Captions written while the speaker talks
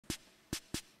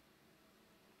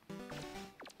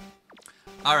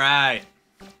All right.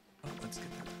 Oh, let's get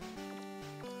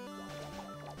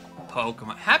that.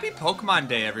 Pokemon. Happy Pokemon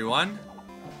Day, everyone.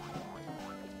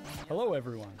 Hello,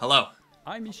 everyone. Hello.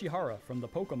 I'm Ishihara from the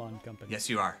Pokémon Company. Yes,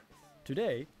 you are.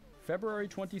 Today, February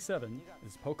 27,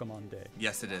 is Pokémon Day.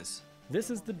 Yes, it is. This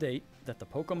is the date that the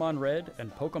Pokémon Red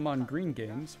and Pokémon Green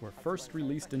games were first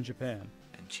released in Japan.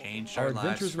 And changed Our our lives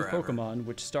adventures with forever. Pokémon,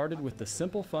 which started with the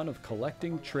simple fun of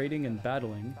collecting, trading, and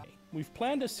battling. We've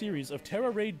planned a series of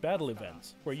Terra Raid battle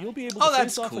events where you'll be able Oh, to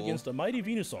that's face off cool. against a mighty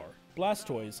Venusaur,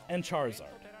 Blastoise, and Charizard.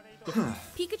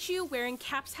 Pikachu wearing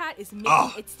Cap's hat is making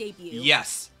Oh, its debut.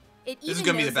 Yes. It This is even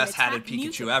gonna be the knows that best hatted attack new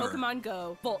Pikachu to ever. Pokemon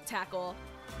Go, Volt Tackle.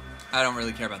 I don't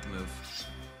really care about the move.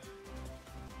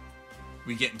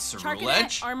 We getting Charcadet,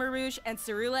 Ceruledge? Armor Rouge, and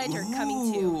Ceruledge are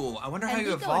coming too. Ooh, I wonder how And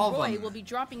you Rico evolve and Roy them. will be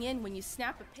dropping in when you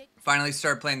snap a pic. Finally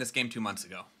started playing this game 2 months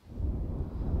ago.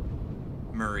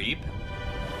 Mareep.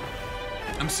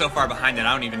 I'm so far behind that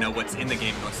I don't even know what's in the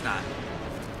game and what's not.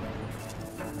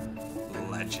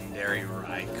 Legendary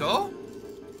Raikou?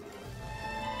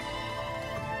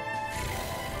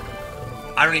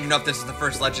 I don't even know if this is the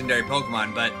first legendary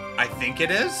Pokemon, but I think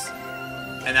it is.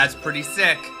 And that's pretty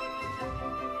sick.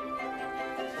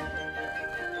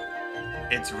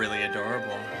 It's really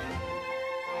adorable.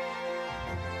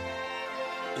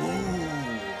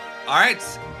 Ooh. Alright.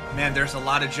 Man, there's a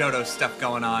lot of Johto stuff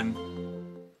going on.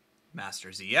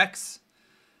 Masters EX.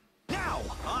 Now,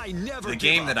 I never The give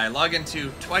game up. that I log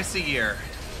into twice a year.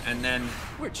 And then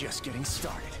We're just getting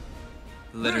started.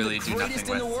 literally We're do the greatest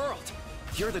nothing in with. the world.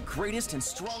 You're the greatest and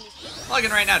strongest. Log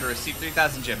in right now to receive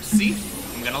 3,000 gems. See?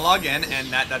 I'm gonna log in and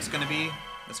that's gonna be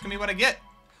what I get.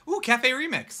 Ooh, Cafe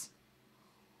Remix.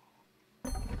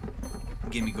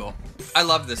 Gimme goal. I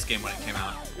loved this game when it came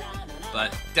out,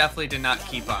 but definitely did not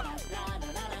keep up.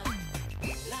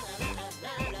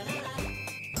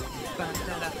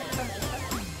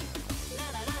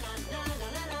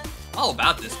 All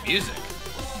about this music.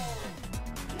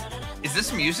 Is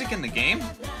this music in the game?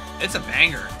 It's a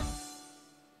banger.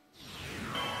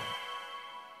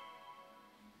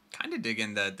 Kind of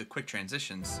digging the quick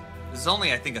transitions. This is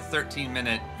only, I think, a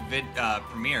 13-minute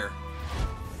premiere.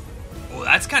 Oh,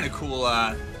 that's kind of cool.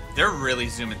 They're really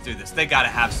zooming through this. They gotta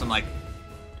have some, like,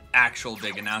 actual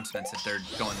big announcements if they're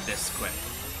going this quick.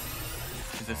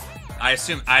 'Cause I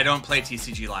assume, I don't play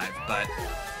TCG Live, but...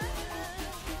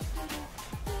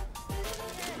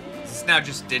 Is this now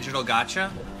just digital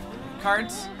gacha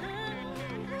cards?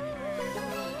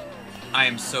 I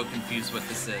am so confused what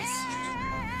this is.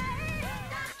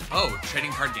 Oh,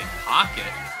 trading card game Pocket.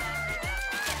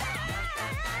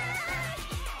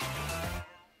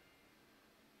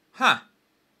 Huh.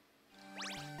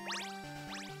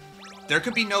 There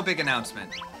could be no big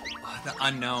announcement. Oh, the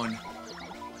unknown.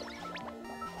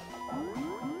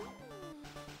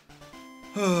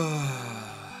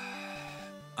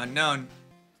 Unknown.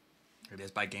 It is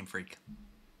by Game Freak.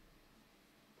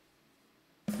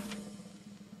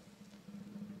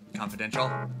 Confidential.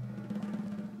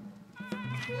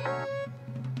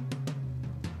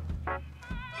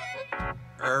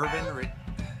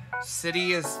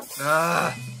 City is.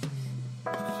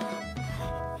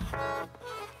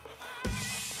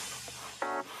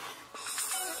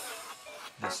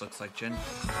 This looks like Jin.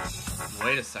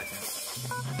 Wait a second.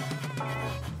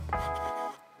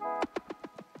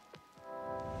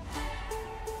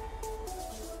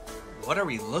 What are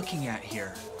we looking at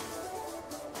here?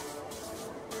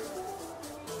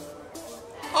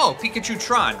 Oh, Pikachu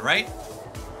Tron, right?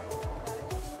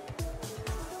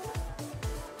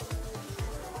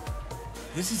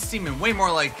 This is seeming way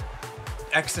more like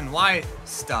X and Y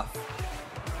stuff.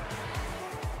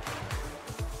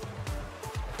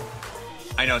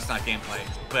 I know it's not gameplay,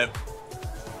 but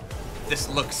this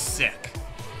looks sick.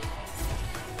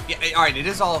 Yeah, alright, it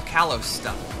is all Kalos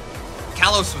stuff.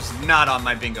 Kalos was not on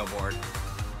my bingo board.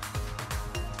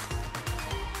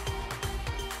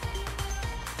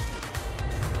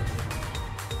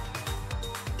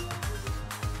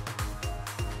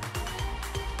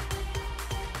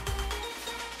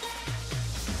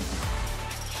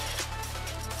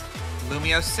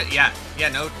 Lumiose, yeah,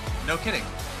 no kidding.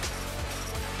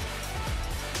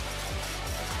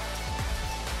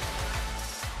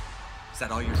 Is that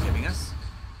all you're giving us?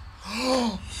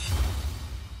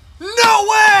 No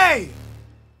way!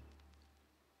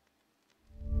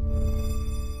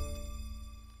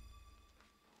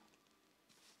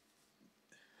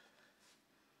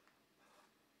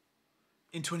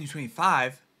 In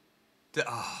 2025? Does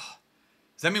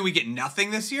that mean we get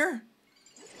nothing this year?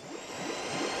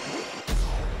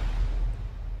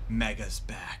 Mega's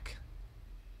back.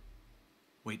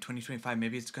 Wait, 2025,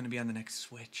 maybe it's gonna be on the next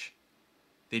Switch.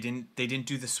 They didn't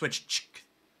do the Switch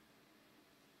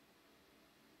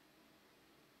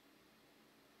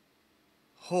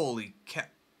Holy cow.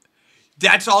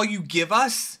 That's all you give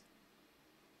us?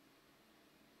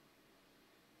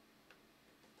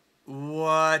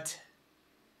 What?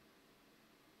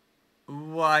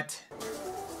 What?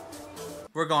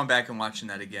 We're going back and watching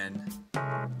that again.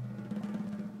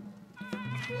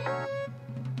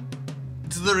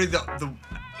 It's literally the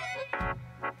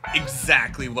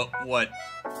exactly what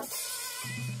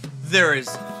there is.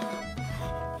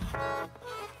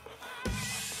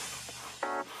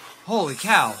 Holy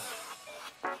cow.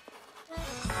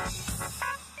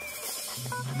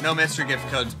 No mystery gift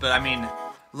codes, but I mean,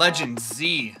 Legend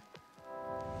Z.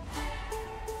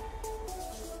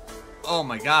 Oh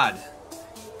my god.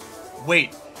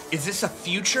 Wait, is this a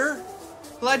future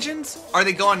Legends? Are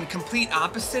they going complete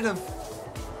opposite of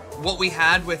what we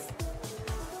had with...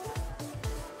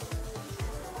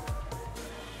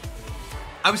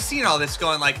 I was seeing all this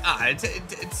going like,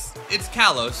 it's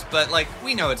Kalos, but like,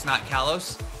 we know it's not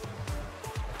Kalos.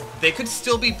 They could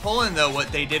still be pulling though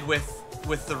what they did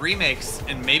with the remakes,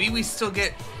 and maybe we still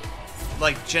get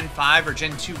like Gen 5 or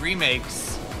Gen 2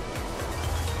 remakes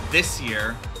this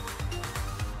year.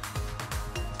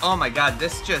 Oh my god,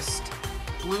 this just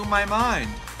blew my mind.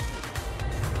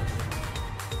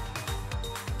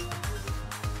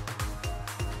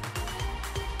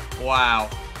 Wow.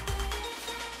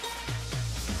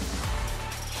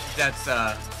 That's,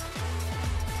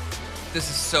 this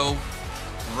is so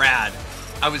rad.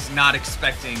 I was not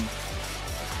expecting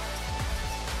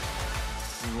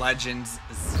Legends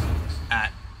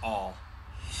at all.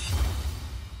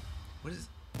 What is...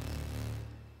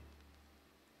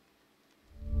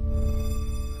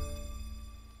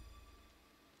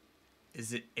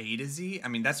 Is it A to Z? I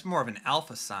mean, that's more of an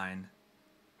alpha sign.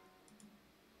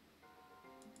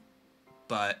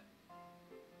 But...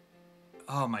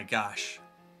 oh my gosh.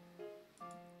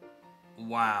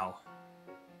 Wow.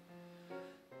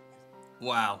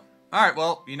 Wow. Alright,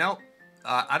 well, you know,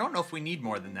 I don't know if we need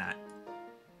more than that.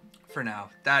 For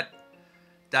now.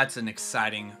 That's an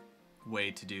exciting way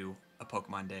to do a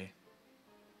Pokemon Day.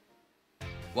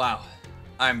 Wow.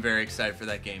 I'm very excited for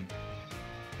that game.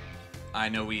 I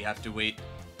know we have to wait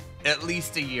at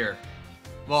least a year.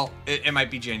 Well, it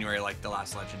might be January like the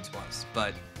last Legends was,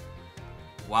 but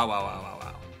wow, wow, wow, wow,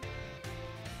 wow.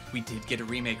 We did get a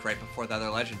remake right before the other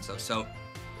Legends, though, so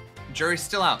jury's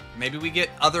still out. Maybe we get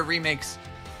other remakes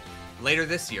later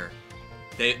this year.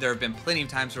 There have been plenty of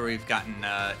times where we've gotten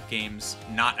games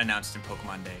not announced in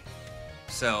Pokemon Day.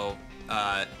 So,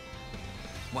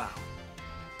 wow.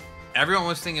 Everyone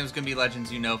was thinking it was going to be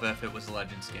Legends Unova if it was a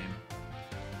Legends game.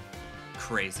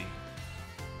 Crazy.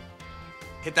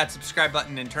 Hit that subscribe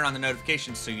button and turn on the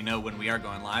notifications so you know when we are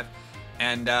going live.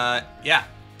 And, yeah,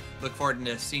 look forward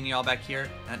to seeing you all back here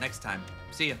next time.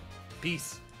 See ya.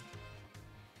 Peace.